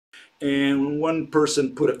And one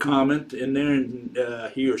person put a comment in there, and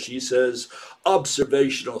he or she says,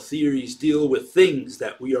 observational theories deal with things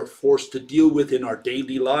that we are forced to deal with in our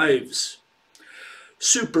daily lives.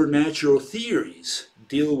 Supernatural theories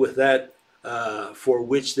deal with that for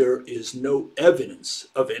which there is no evidence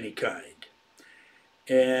of any kind.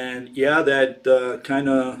 And yeah, that kind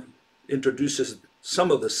of introduces some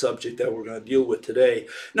of the subject that we're going to deal with today.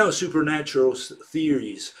 Now, supernatural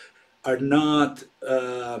theories are not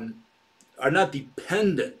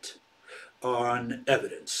dependent on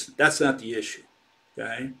evidence. That's not the issue.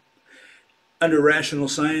 Okay? Under rational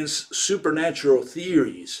science, supernatural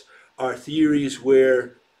theories are theories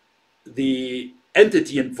where the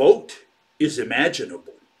entity invoked is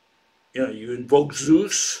imaginable. You know, you invoke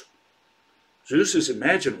Zeus. Zeus is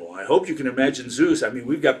imaginable. I hope you can imagine Zeus. I mean,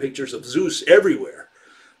 we've got pictures of Zeus everywhere.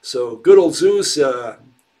 So good old Zeus,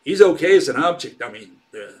 he's okay as an object. I mean,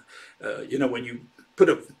 you know, when you put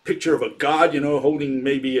a picture of a god, you know, holding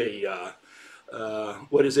maybe a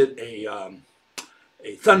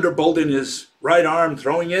thunderbolt in his right arm,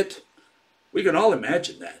 throwing it, we can all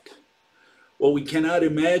imagine that. What we cannot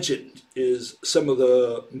imagine is some of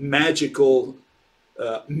the magical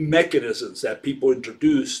mechanisms that people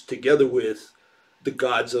introduce together with the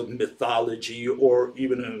gods of mythology or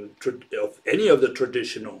even of any of the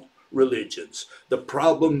traditional religions. The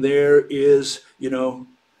problem there is, you know,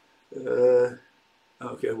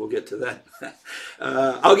 okay, we'll get to that.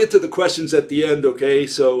 I'll get to the questions at the end, okay?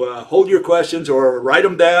 So hold your questions or write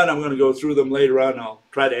them down. I'm going to go through them later on. I'll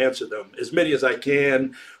try to answer them, as many as I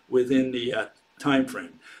can within the time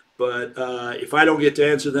frame. But if I don't get to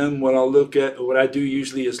answer them, what I do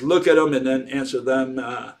usually is look at them and then answer them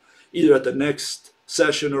either at the next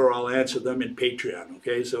session or I'll answer them in Patreon,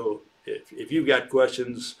 okay? So if you've got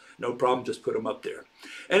questions, no problem, just put them up there.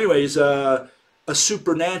 Anyways, a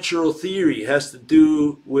supernatural theory has to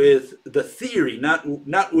do with the theory, not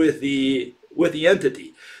with the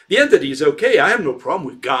entity. The entity is okay. I have no problem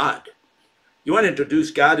with God. You want to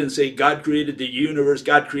introduce God and say God created the universe,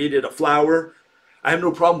 God created a flower. I have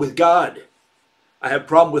no problem with God. I have a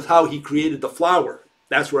problem with how he created the flower.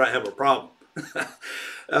 That's where I have a problem.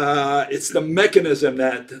 It's the mechanism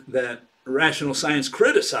that rational science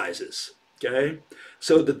criticizes. Okay,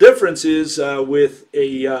 so the difference is with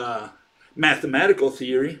a mathematical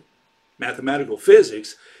theory, mathematical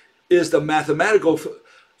physics, is the mathematical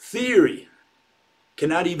theory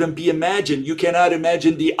cannot even be imagined. You cannot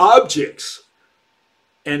imagine the objects.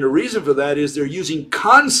 And the reason for that is they're using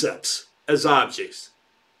concepts as objects.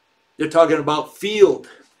 They're talking about field.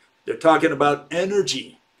 They're talking about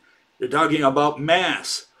energy. They're talking about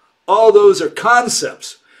mass. All those are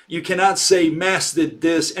concepts. You cannot say mass did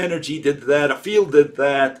this, energy did that, a field did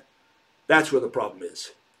that. That's where the problem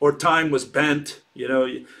is. Or time was bent. You know,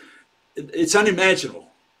 it's unimaginable.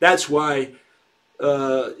 That's why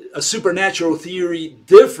a supernatural theory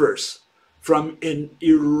differs from an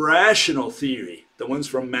irrational theory, the ones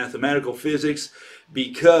from mathematical physics,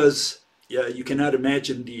 because you cannot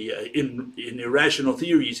imagine in irrational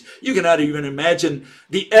theories, you cannot even imagine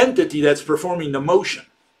the entity that's performing the motion.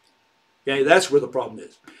 Okay, that's where the problem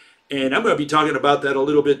is. And I'm going to be talking about that a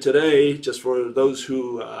little bit today, just for those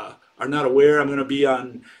who are not aware. I'm going to be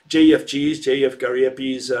on J.F.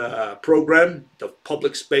 Gariepi's program, The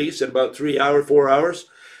Public Space, in about 4 hours.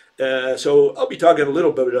 So I'll be talking a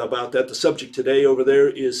little bit about that. The subject today over there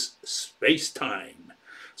is space-time.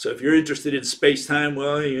 So if you're interested in space-time,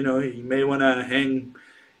 well, you know, you may want to hang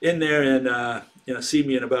in there and see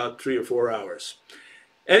me in about 3 or 4 hours.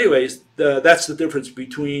 Anyways, that's the difference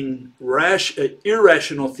between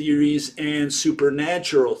irrational theories and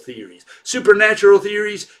supernatural theories. Supernatural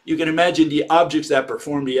theories, you can imagine the objects that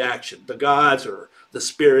perform the action, the gods or the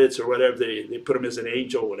spirits or whatever, they put them as an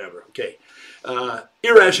angel or whatever. Okay.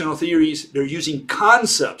 Irrational theories, they're using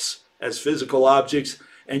concepts as physical objects,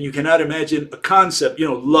 and you cannot imagine a concept, you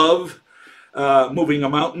know, love, moving a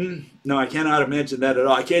mountain. No, I cannot imagine that at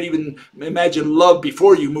all. I can't even imagine love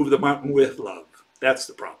before you move the mountain with love. That's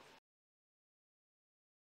the problem.